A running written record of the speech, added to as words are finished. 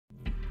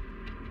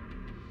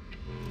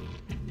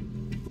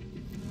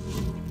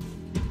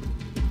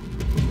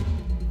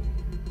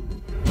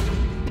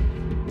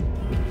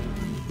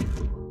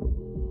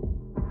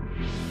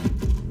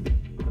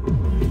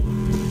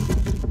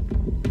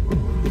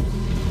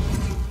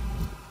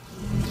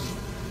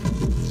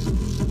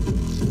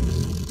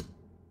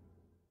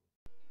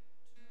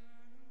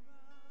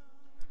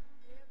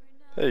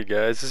Hey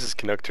guys, this is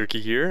Canuck Turkey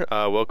here.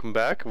 Welcome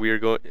back. We're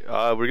gonna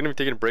be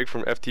taking a break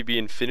from FTB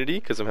Infinity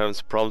because I'm having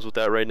some problems with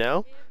that right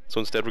now. So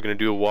instead, we're gonna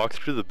do a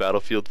walkthrough of the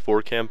Battlefield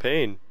 4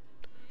 campaign.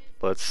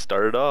 Let's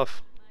start it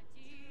off.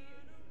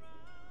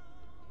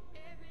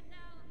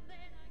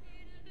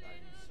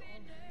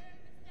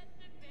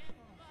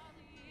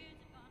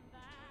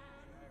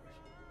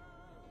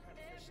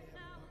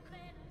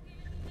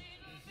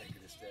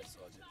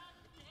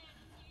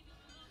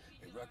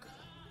 Rucker,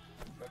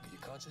 you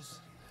conscious?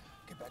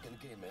 Get back in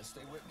the game, man. Stay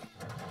with me.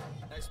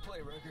 Nice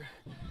play, Rucker.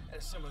 That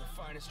is some of the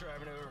finest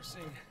driving I've ever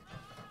seen.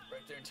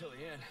 Right there until the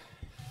end.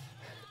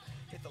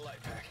 Hit the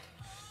light pack.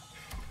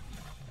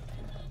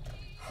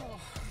 Oh,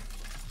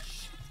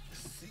 shit. The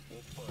seat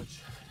won't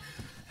budge.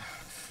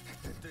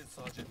 It did,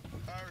 Sergeant.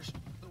 Irish,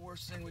 the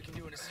worst thing we can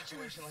do in a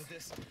situation like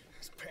this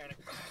is panic.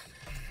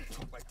 You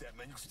talk like that,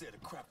 man. You scare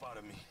the crap out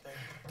of me.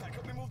 Hey,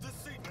 help me move this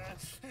seat, man.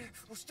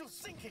 We're still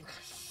sinking.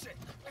 Shit.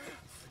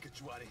 I'll get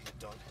you out of here,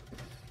 Doug.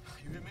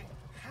 You hear me?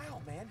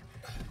 How, man?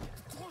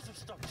 The doors are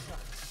stuck shut.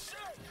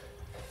 Shit!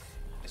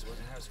 This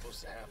wasn't how it's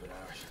supposed to happen,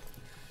 Irish.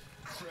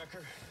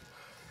 Wrecker,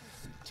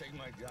 take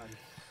my gun.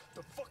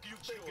 The fuck are you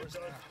thinking,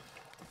 Doug?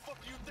 The fuck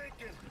are you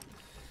thinking?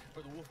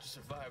 For the wolf to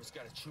survive, it's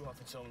got to chew off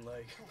its own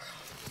leg.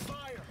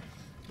 Fire!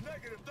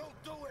 Negative,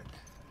 don't do it!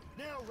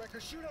 Now,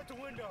 Wrecker, shoot out the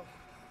window.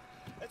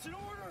 That's an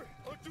order!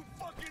 Don't you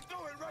fucking do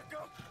it,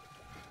 Wrecker!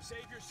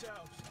 Save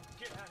yourselves.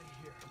 Get out of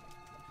here.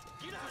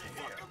 Get out of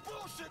here! Fucking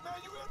bullshit, man,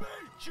 you hear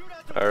me? Shoot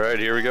out the Alright,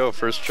 here we go.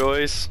 First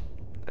choice.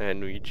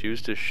 And we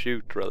choose to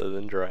shoot rather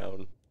than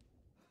drown.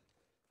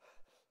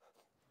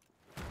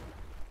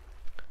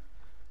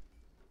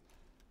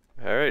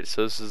 Alright,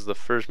 so this is the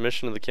first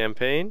mission of the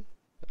campaign.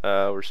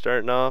 We're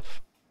starting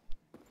off.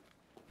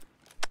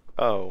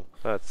 Oh,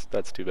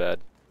 that's too bad.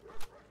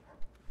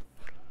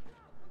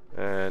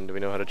 And do we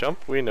know how to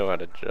jump? We know how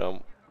to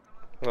jump.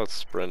 Let's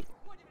sprint.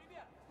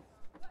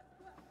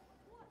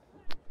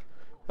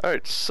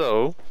 Alright,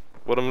 so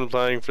what I'm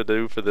planning to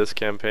do for this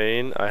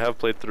campaign, I have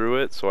played through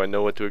it, so I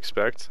know what to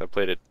expect. I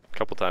played it a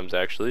couple times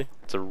actually.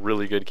 It's a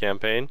really good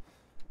campaign.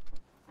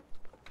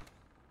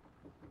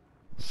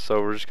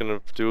 So we're just gonna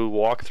do a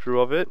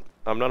walkthrough of it.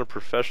 I'm not a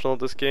professional at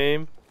this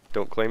game,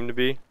 don't claim to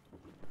be.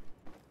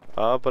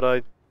 But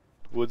I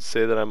would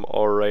say that I'm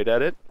alright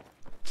at it.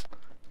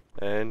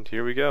 And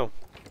here we go.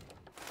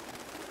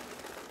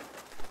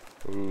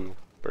 Ooh,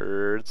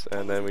 birds,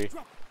 and then we...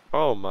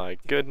 Oh my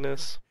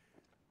goodness.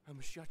 I'm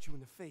gonna shot you in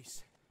the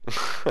face. You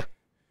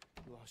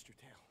lost your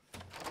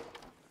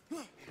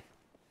tail.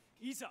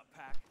 Ease up,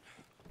 Pack.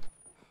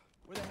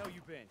 Where the hell you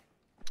been?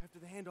 After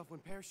the handoff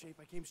went pear-shaped,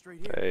 I came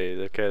straight here. Hey,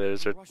 okay,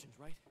 there's our Russians,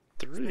 right?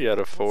 3 out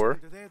of 4.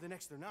 They're there, the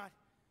next they're not.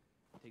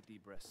 Take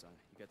deep breaths, son.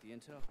 You got the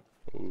intel?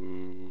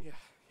 Ooh. Yeah,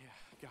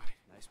 got it.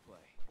 Nice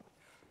play.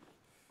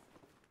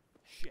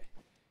 Shit.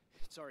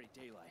 It's already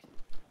daylight.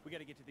 We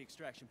gotta get to the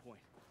extraction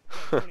point.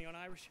 Got 20 on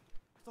Irish?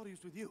 I thought he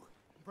was with you.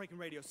 I'm breaking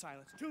radio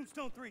silence.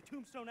 Tombstone 3,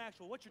 Tombstone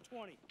Actual. What's your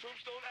 20?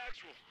 Tombstone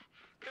Actual.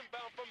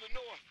 Inbound from the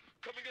north.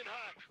 Coming in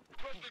hot.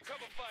 Requesting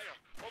cover fire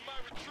on my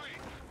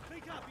retreat.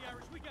 Big copy,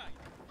 Irish. We got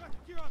you. Rush,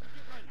 gear up and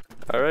get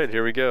ready. Alright,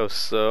 here we go.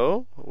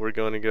 So, we're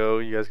going to go,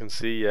 you guys can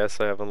see, yes,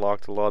 I have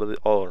unlocked a lot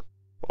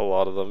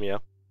of them, yeah.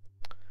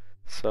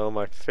 So,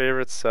 my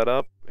favorite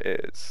setup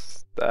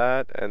is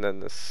that, and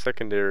then the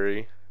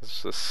secondary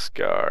is the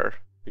Scar,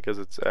 because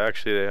it's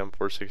actually the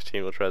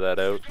M416. We'll try that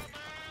out.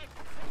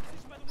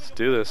 Let's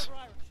do this.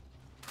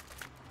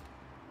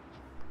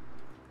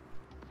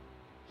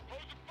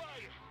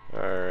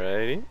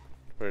 Alrighty,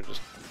 we're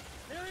just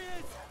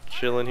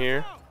chilling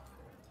here.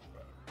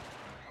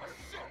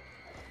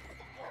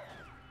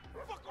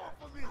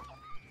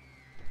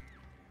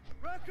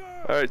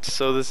 Alright,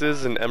 so this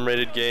is an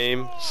M-rated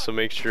game, so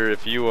make sure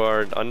if you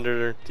are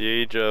under the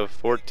age of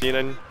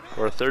 14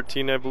 or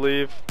 13, I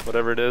believe,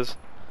 whatever it is,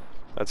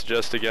 that's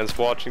just against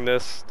watching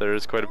this. There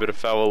is quite a bit of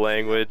foul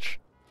language.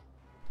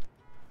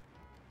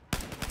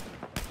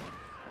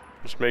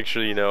 Just make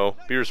sure you know,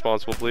 be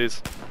responsible,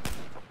 please.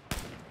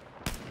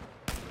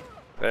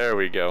 There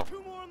we go.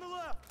 Two more on the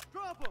left.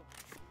 Drop 'em.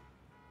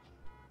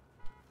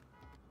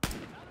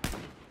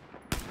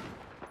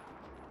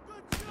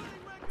 Good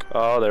shooting, Wrecker.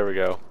 Oh, there we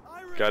go.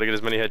 Gotta get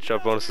as many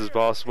headshot bonuses as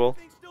possible.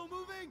 Still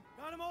moving.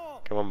 Got 'em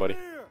all. Come on, buddy.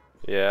 Clear.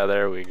 Yeah,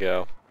 there we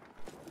go.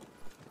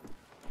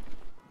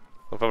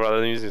 If rather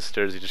than using the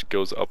stairs, he just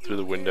goes up through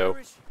the window.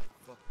 Irish.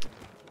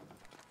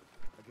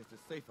 I guess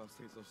it's safe. I'll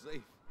stay so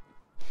safe.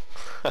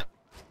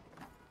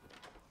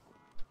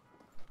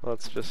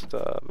 Let's just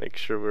make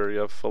sure we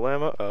have full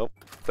ammo. Oh,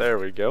 there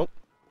we go.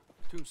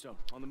 Tombstone,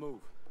 on the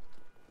move.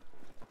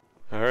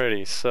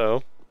 Alrighty,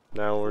 so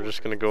now we're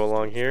just gonna go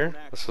along here.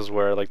 This is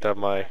where I like to have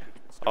my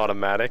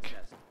automatic.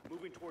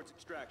 Moving towards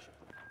extraction.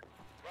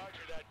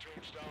 Roger that,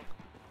 Tombstone.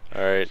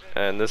 Alright,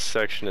 and this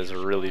section is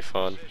really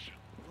fun.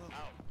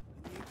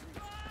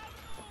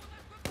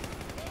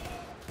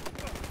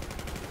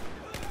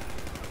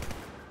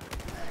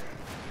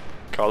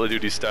 Call of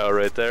Duty style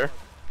right there.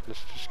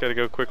 Just gotta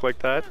go quick like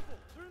that.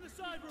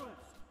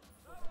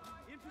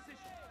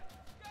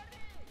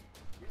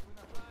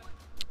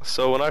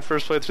 So when I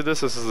first played through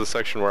this is the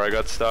section where I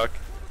got stuck.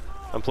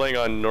 I'm playing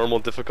on normal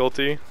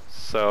difficulty,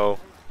 so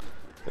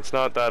it's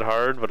not that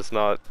hard, but it's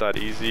not that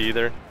easy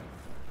either.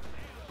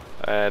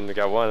 And we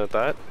got one at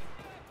that.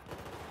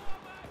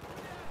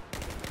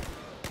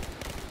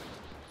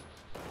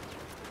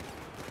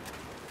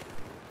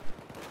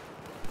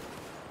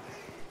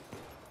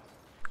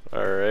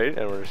 Alright,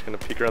 and we're just gonna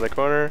peek around the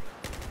corner.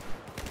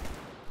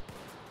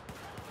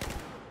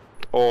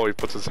 Oh, he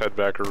puts his head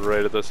back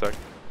right at this sec.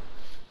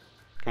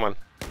 Come on.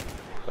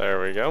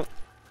 There we go.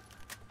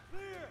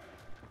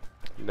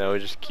 Now we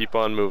just keep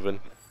on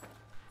moving.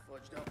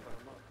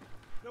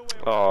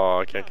 Oh,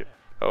 I can't get...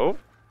 Oh.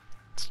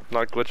 Let's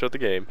not glitch out the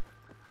game.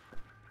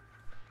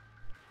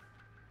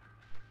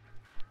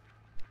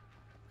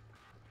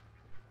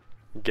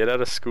 Get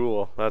out of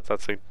school. I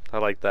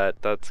like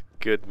that. That's a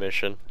good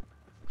mission.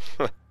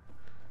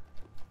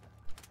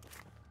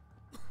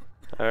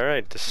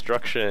 Alright,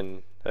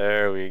 destruction.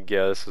 There we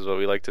go. This is what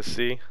we like to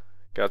see.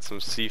 Got some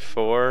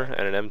C4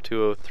 and an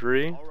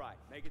M203. All right,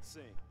 make it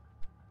sing.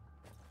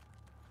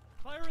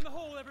 Fire in the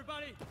hole,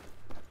 everybody.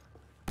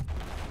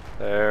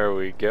 There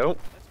we go.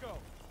 Let's go.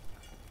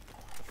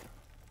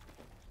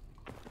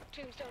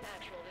 Tombstone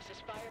Actual, this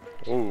is Firebird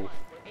 2-1. Ooh.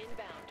 We're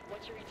inbound.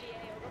 What's your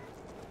ETA, over?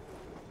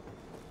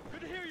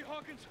 Good to hear you,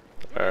 Hawkins.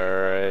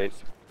 Alright.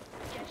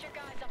 Get your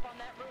guys up on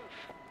that roof.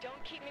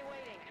 Don't keep me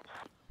waiting.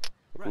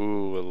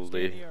 Ooh,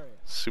 a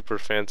super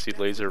fancy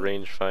laser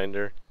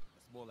rangefinder.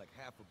 That's more like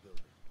half a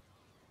building.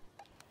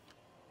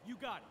 You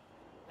got it.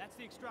 That's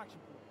the extraction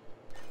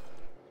point.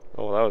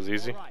 Oh, that was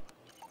easy. All right.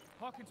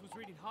 Hawkins was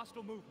reading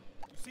hostile movement.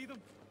 You see them?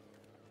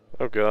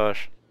 Oh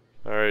gosh.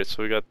 Alright,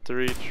 so we got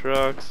 3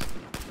 trucks.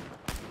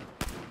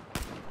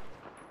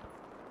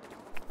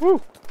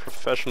 Woo!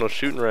 Professional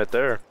shooting right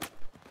there.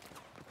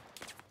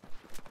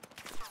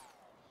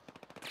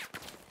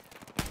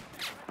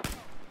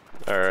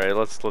 Alright,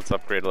 let's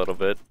upgrade a little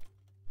bit.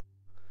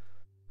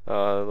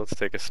 Let's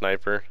take a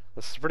sniper.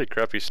 This is a pretty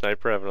crappy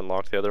sniper. I haven't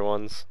unlocked the other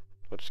ones,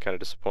 which is kind of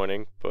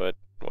disappointing, but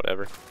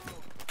whatever.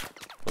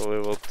 So we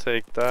will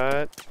take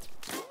that.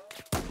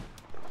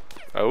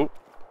 Oh,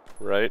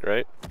 right.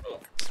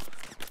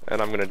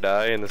 And I'm gonna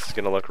die, and this is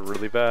gonna look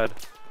really bad.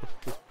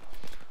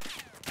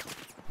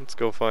 Let's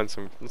go find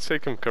some. Let's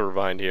take some cover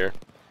behind here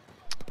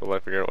while I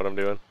figure out what I'm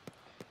doing.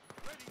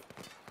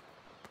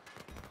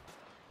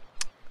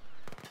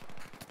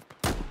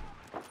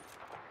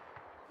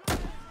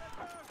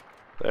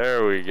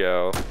 There we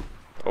go.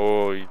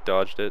 Oh, you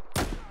dodged it.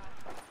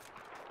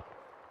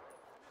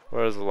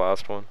 Where's the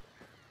last one?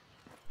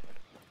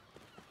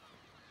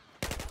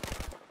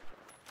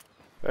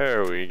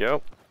 There we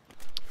go.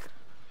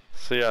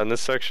 So yeah, in this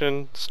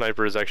section,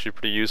 sniper is actually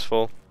pretty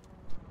useful.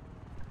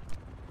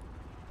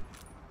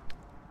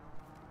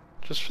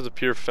 Just for the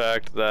pure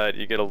fact that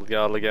you get a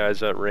lot of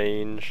guys at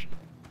range,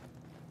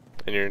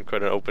 and you're in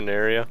quite an open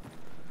area.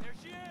 There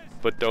she is.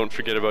 But don't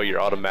forget about your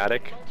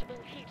automatic. Multiple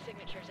heat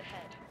signatures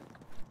ahead.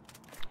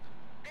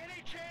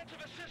 Any chance of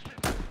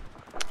assistance?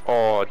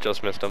 Oh,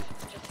 just missed him.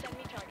 Just send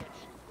me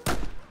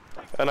targets.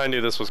 And I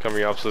knew this was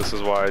coming up, so this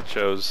is why I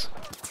chose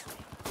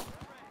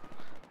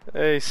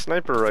a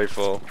sniper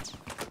rifle.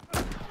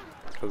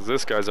 Because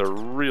this guy's a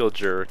real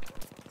jerk.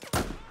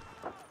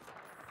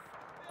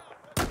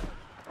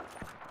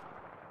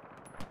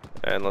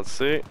 And let's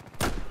see.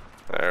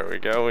 There we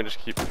go. We just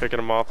keep picking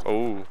them off.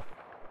 Oh.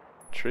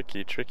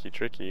 Tricky.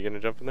 You gonna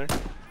jump in there?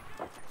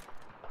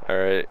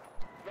 Alright.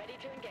 Ready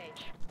to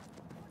engage.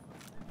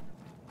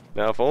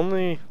 Now, if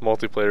only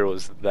multiplayer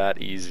was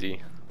that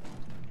easy.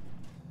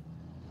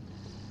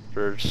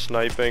 For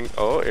sniping.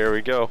 Oh, here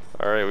we go.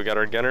 Alright, we got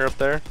our gunner up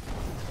there.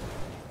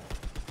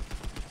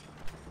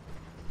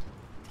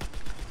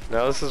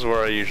 Now this is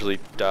where I usually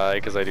die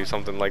because I do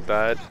something like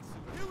that. Ready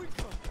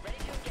to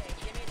engage.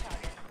 Give me a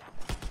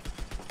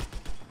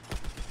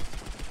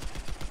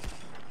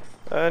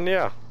target. And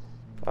yeah,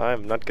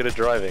 I'm not good at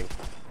driving.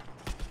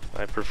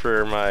 I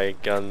prefer my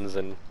guns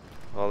and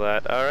all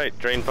that. Alright,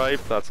 drain pipe,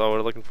 that's all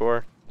we're looking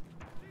for.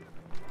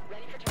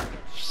 Ready for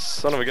targets.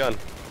 Son of a gun.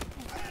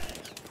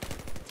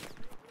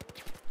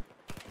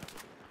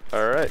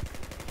 Alright.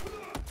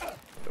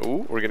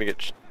 Ooh, we're gonna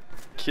get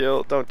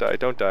killed. Don't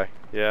die.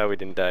 Yeah, we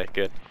didn't die.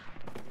 Good.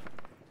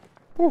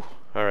 Whew.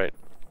 Alright.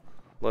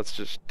 Let's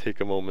just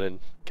take a moment and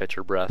catch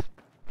your breath.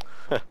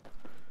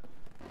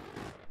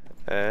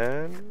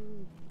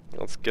 And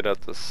let's get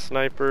out the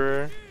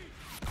sniper.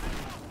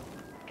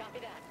 Copy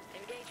that.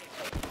 Engaging.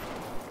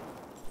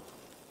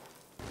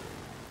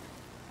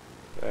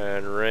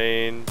 And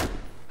rain.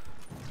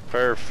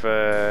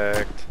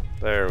 Perfect.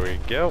 There we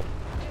go.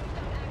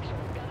 Tombstone Actual.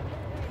 Got a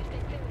full way to stay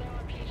clear with our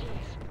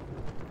RPGs.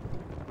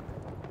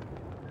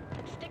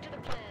 Stick to the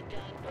plan,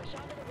 Dunn. Push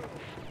onto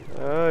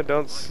the roof. I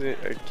don't see.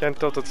 I can't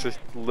tell if it's a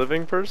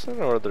living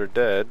person or they're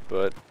dead,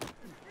 but.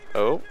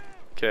 Oh.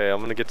 Okay, I'm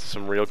gonna get to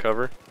some real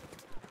cover.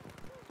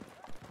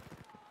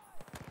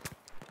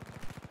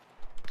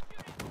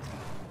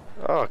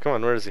 Oh, come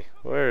on, where is he?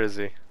 Where is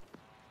he?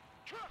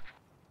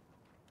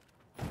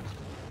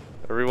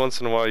 Every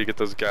once in a while you get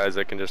those guys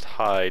that can just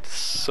hide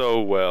so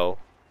well.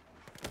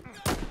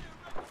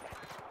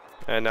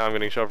 And now I'm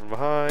getting shot from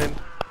behind.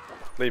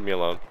 Leave me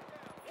alone.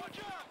 Watch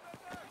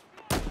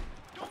out!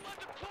 Don't let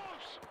them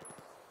close!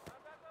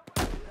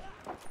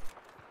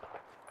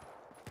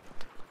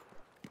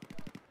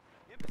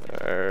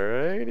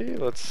 Alrighty,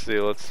 let's see,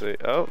 let's see.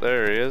 Oh,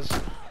 there he is.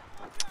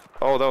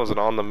 Oh, that was an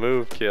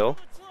on-the-move kill.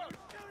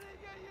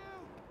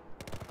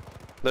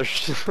 They're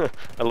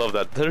I love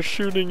that. They're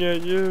shooting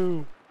at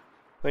you.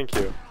 Thank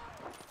you.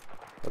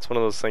 That's one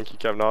of those thank you,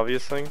 Captain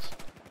Obvious things.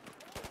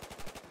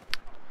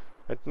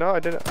 No, I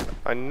didn't.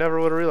 I never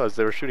would have realized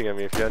they were shooting at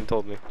me if you hadn't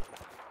told me.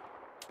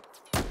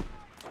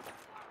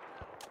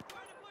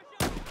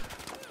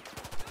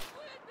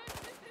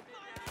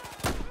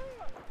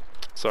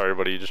 Sorry,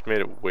 buddy. You just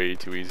made it way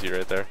too easy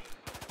right there.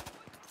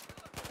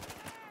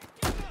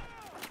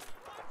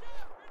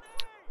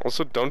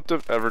 Also, don't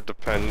ever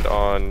depend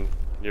on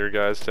your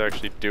guys to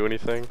actually do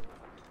anything.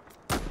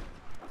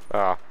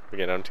 Ah, we're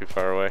getting down too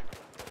far away.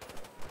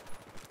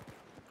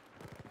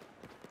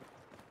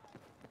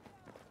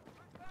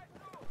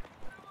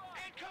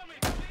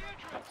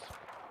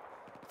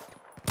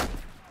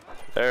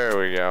 There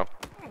we go.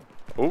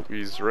 Oh,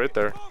 he's right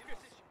there.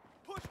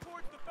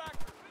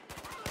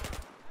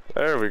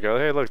 There we go.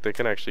 Hey, look, they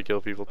can actually kill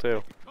people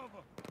too.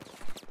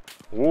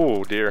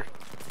 Whoa, dear.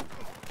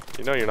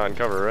 You know you're not in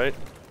cover, right?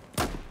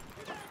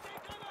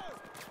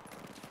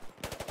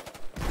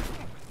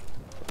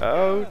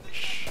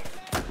 Ouch.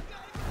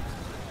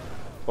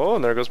 Oh,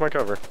 and there goes my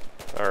cover.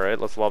 Alright,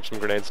 let's lob some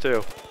grenades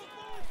too.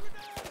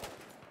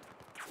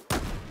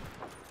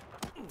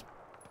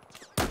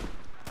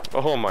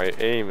 Oh, my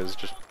aim is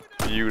just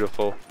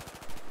beautiful.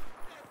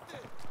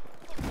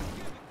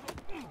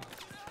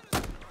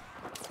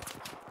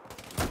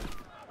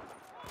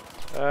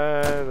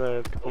 And there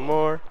a couple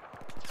more.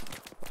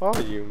 Oh,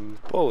 you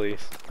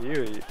bullies.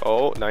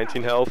 Oh,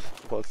 19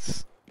 health.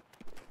 Let's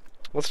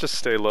just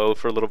stay low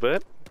for a little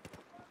bit.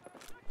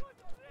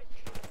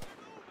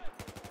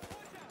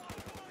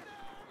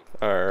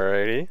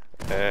 Alrighty.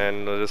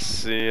 And we'll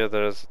just see if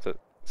is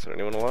there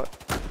anyone alive?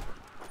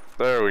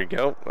 There we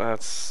go.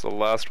 That's the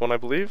last one, I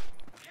believe.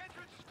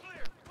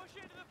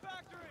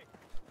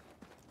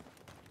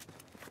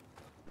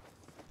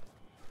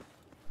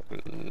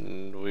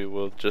 And we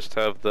will just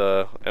have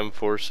the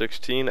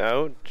M416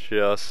 out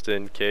just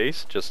in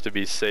case, just to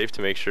be safe,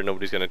 to make sure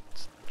nobody's gonna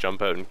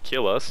jump out and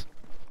kill us.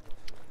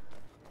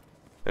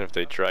 And if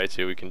they try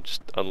to, we can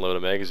just unload a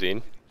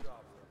magazine.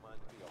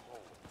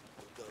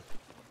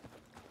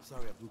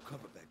 Sorry, I blew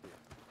cover back there.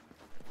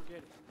 Forget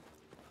it.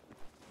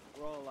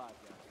 We're all alive,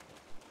 guys.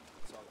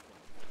 It's all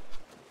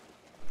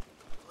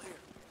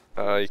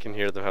clear. You can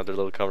hear them have their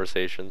little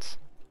conversations.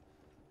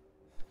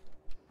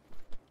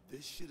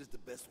 This shit is the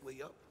best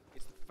way up.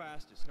 It's the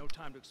fastest. No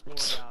time to explore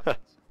the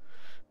options.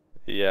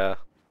 Yeah.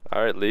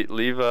 Alright,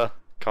 leave a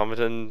comment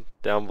in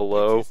down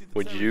below.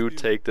 Would you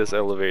take this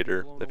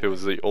elevator if it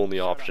was the only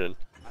option?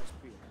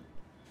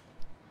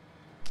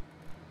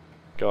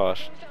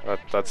 Gosh,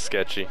 that's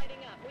sketchy.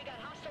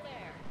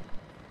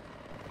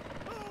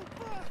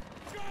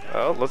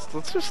 Oh, let's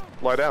just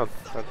lie down.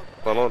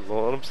 Let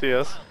them see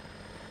us.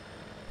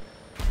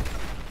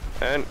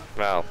 And,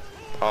 well,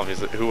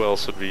 obviously, who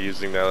else would be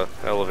using the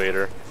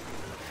elevator?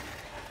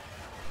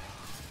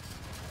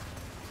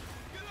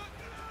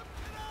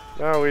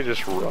 No, we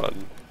just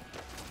run.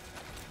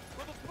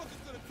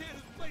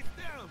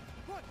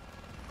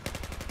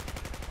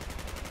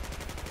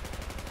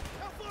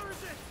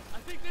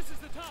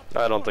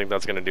 I don't think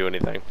that's gonna do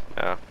anything.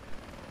 Nah.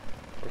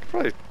 We could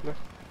probably.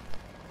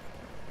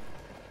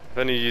 If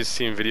any of you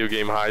seen Video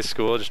Game High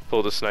School, just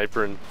pull the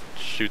sniper and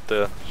shoot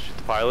the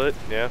pilot.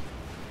 Yeah.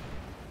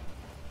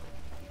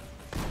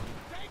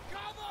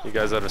 You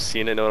guys that have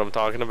seen it know what I'm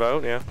talking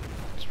about. Yeah.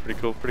 It's pretty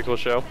cool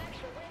show.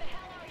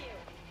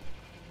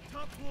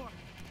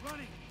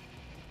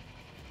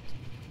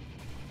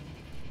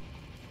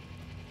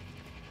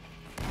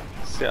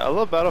 Yeah, I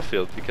love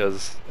Battlefield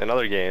because in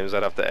other games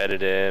I'd have to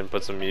edit in,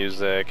 put some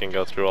music, and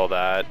go through all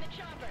that.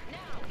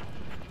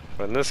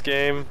 But in this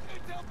game,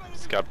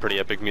 it's got pretty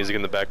epic music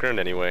in the background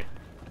anyway.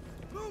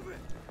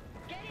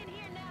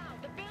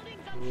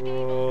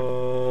 Run.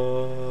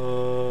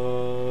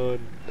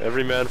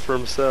 Every man for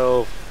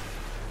himself.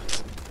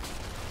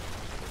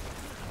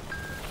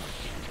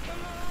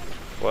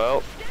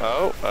 Well,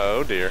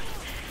 oh dear.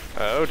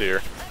 Oh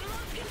dear.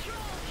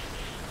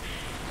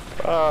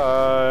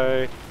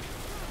 Bye.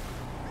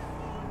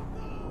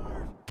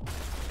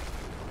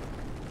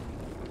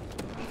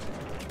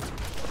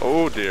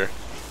 Oh dear.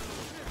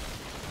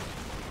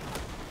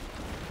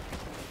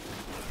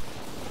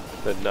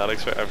 Did not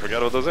expect. I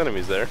forgot about those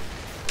enemies there.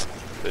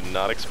 Did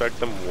not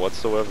expect them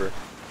whatsoever.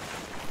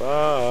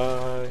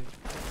 Bye.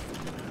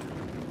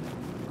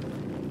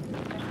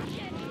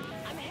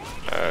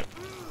 Alright.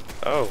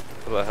 Oh,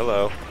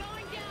 hello.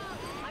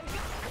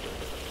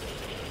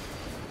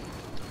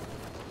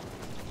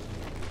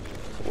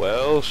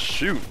 Well,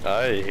 shoot.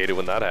 I hate it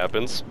when that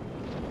happens.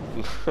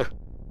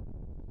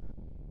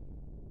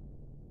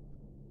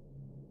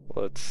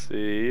 Let's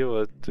see,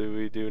 what do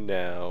we do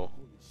now?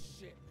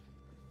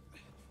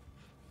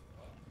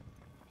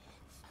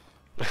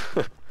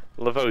 I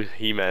love how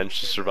he managed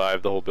to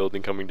survive the whole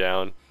building coming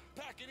down.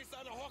 Pack, any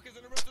sign of Hawkins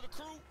and the rest of the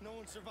crew? No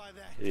one survived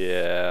that.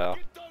 Yeah.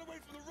 Get done away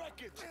from the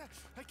wreckage.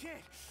 I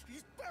can't.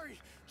 He's buried.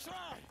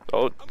 Try.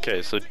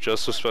 Okay, so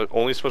just the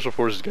only special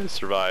forces guys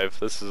survive.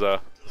 This is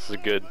a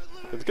good.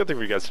 It's a good thing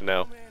for you guys to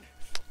know. Oh, man.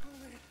 Oh,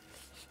 man.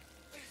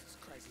 Jesus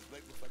Christ, his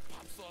leg looks like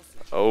pop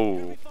sausage. Oh.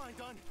 You'll be fine,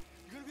 Dunn.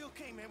 You're gonna be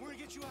okay, man. We're gonna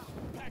get you out.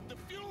 Pack the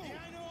fuel. Yeah,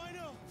 I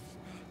know.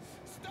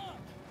 Stop.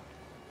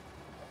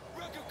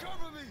 Wrecker,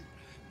 cover me.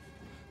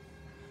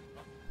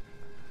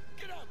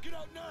 Get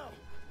out now.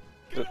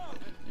 Get out.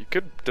 You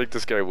could take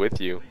this guy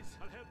with you.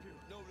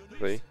 No,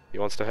 See? He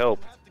wants to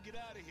help. I have to get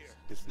out of here.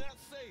 It's not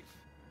safe.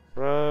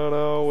 Run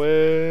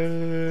away.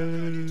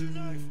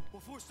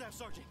 Well, 4 staff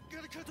sergeant.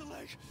 Gotta cut the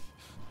leg.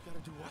 Gotta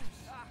do what?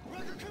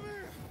 Wrecker, come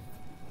here.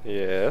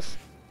 Yes.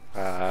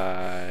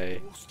 Hi.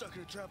 Wolf's stuck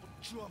in a trap.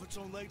 Chew off its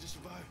own leg to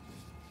survive.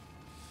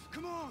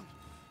 Come on.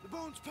 The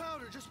bone's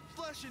powder. Just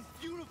flesh and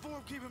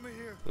uniform keeping me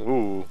here.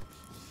 Ooh.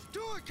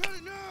 Do it. Cut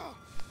it now.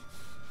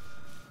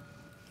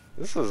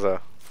 This is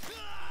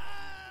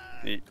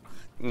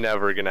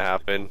never gonna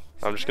happen.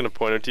 I'm just gonna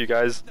point out to you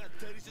guys.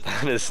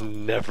 That is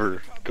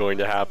never going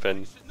to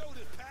happen.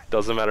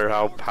 Doesn't matter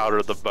how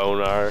powdered the bone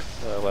are.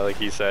 Like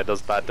he said,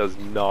 that does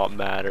not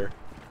matter.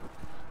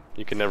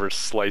 You can never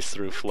slice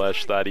through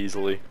flesh that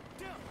easily,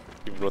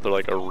 even with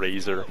like a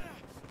razor.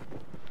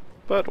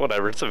 But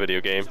whatever, it's a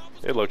video game.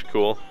 It looked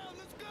cool.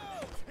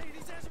 Hey,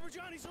 these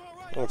Azerbaijani's are all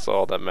right. That's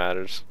all that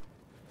matters.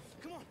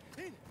 Come on,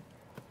 in.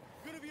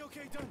 You're gonna be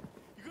okay, Dunn.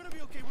 You're gonna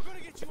be okay. We're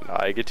gonna get you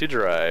out. I get to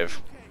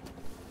drive.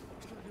 Okay.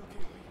 It's gonna be okay,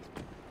 Wade.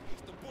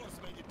 It's the boss,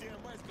 man. You're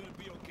damn right it's gonna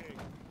be okay.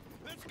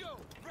 Let's go.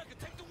 Wrecker,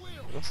 take the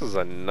wheel. This is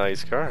a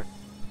nice car.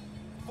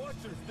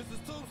 Fortress, this is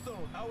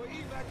Tombstone. Our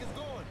evac is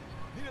gone.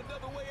 Need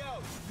another way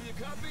out. Do you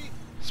copy?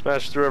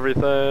 Smash through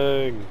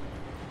everything.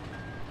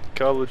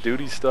 Call of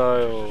Duty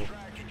style.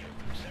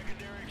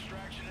 Secondary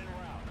extraction en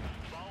route.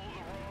 Follow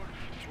the road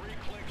 3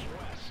 clicks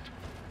west.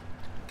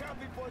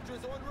 Copy,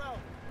 Fortress, on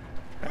route.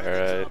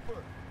 Alright.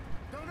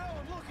 No,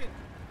 I'm looking.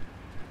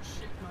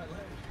 Shit, my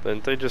leg.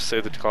 Didn't they just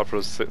say the copper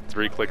was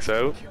 3 clicks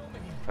out? Kill me.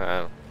 I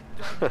don't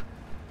know.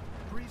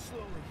 Breathe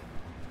slowly.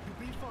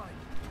 You'll be fine.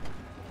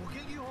 We'll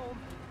get you home.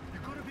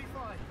 You're gonna be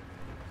fine.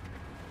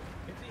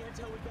 If the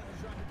intel we got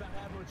is right about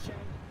Admiral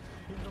Chang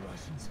and the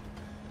Russians,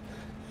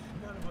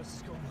 none of us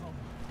is going home.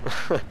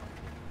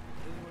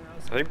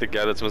 I think the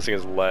guy that's missing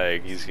his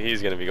leg,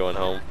 he's gonna be going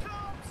home.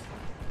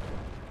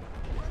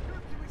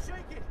 Wrecker, can we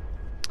shake it?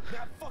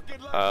 That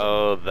fucking leg.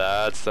 Oh,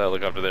 that's that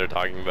helicopter they're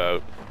talking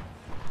about.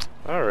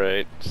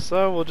 Alright,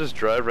 so we'll just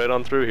drive right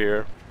on through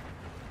here.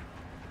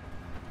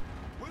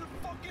 Where the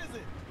fuck is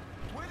it?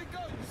 Where'd it go?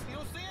 You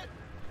don't see it?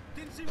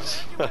 Didn't see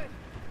where the heck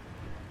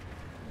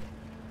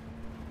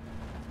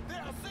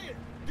There, I see it.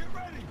 Get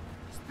ready.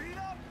 Speed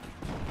up.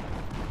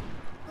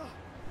 Oh,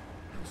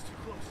 that was too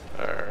close.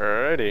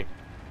 Alrighty.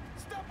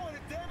 Step on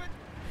it, damn it.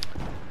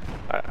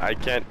 I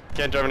can't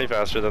drive any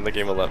faster than the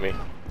game will let me.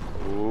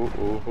 Ooh,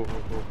 ooh, ooh,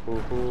 ooh,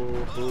 ooh,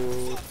 ooh,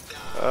 ooh.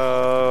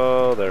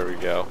 Oh, there we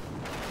go.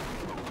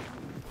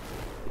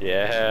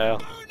 Yeah.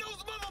 Burn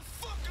those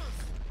motherfuckers.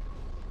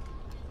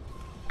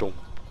 Dum,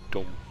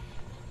 dum.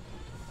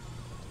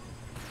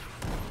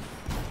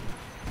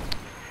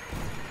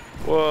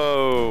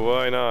 Whoa,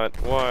 why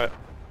not? Why?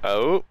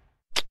 Oh,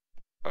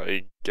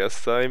 I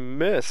guess I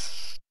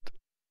missed.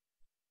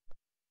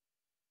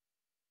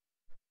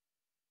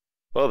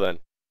 Well then.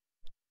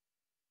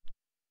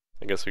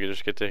 I guess we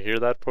just get to hear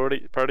that part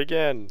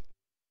again.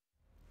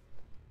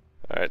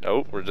 Alright,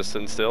 oh, we're just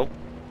sitting still.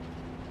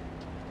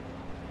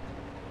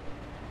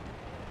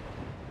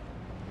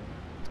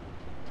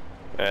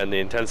 And the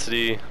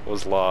intensity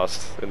was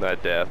lost in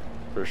that death,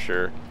 for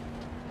sure.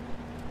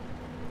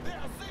 There,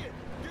 I see it.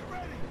 Get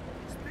ready.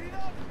 Speed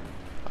up.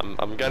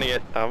 I'm gunning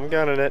it. I'm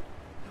gunning it.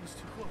 That was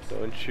too close.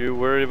 Don't you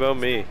worry about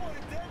me. Step on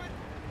it, damn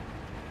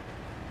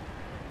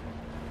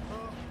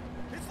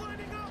it. It's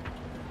lining up.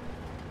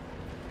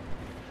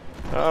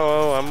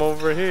 Oh, I'm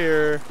over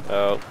here.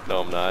 Oh, no,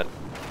 I'm not.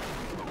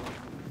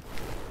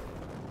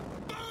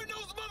 Burn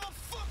those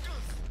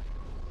motherfuckers.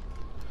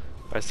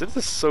 I did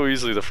this so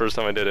easily the first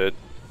time I did it.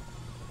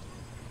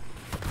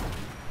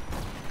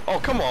 Oh,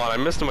 come on, I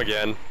missed him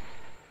again.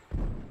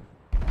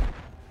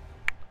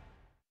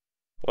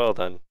 Well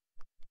done.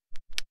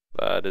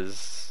 That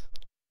is...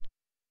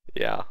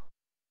 yeah.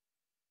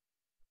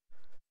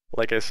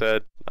 Like I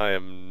said, I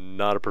am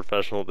not a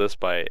professional at this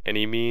by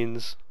any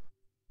means.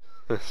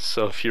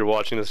 So if you're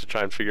watching this to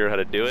try and figure out how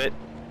to do it,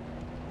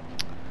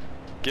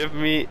 give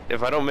me...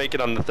 if I don't make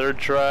it on the 3rd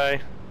try,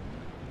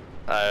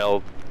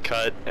 I'll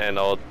cut and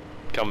I'll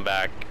come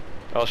back.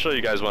 I'll show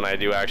you guys when I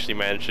do actually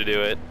manage to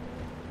do it.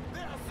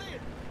 There, I see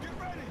it. Get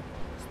ready.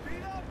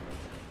 Speed up.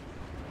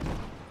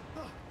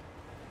 That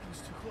was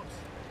too close.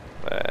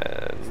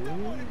 And Step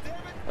on it, damn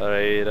it.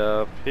 right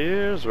up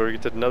here's where we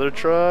get another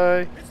try.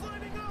 It's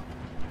lining up.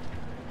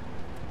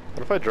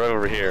 What if I drive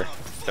over here?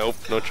 Nope,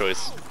 no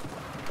choice.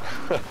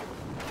 Burn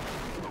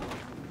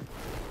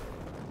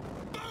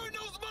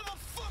those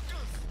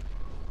motherfuckers.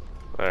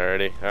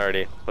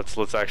 Alrighty.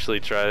 Let's actually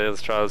try.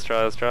 Let's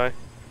try.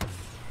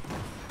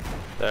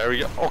 There we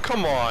go. Oh,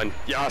 come on.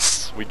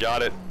 Yes, we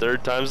got it.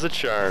 Third time's the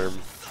charm.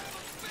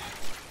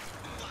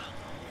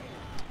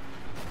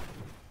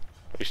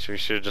 We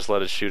should have just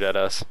let it shoot at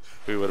us.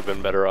 We would have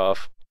been better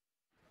off.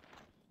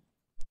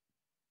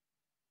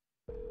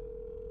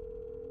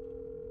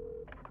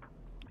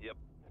 Yep.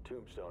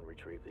 Tombstone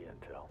retrieved the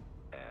intel.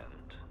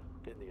 And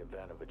in the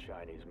event of a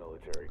Chinese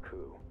military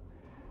coup,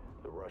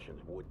 the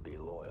Russians would be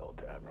loyal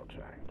to Admiral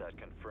Chang. That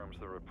confirms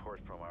the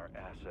report from our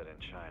asset in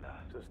China.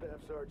 So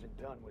Staff Sergeant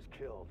Dunn was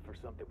killed for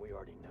something we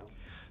already knew?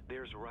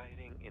 There's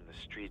rioting in the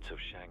streets of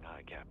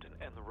Shanghai, Captain,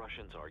 and the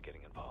Russians are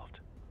getting involved.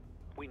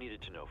 We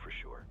needed to know for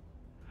sure.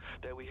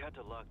 That we had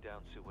to lock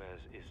down Suez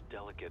is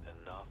delicate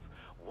enough.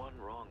 One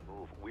wrong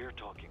move, we're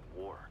talking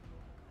war.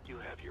 You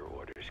have your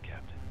orders,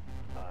 Captain.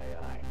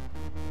 Aye.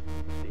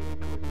 Steaming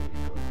towards the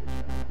east coast of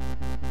China.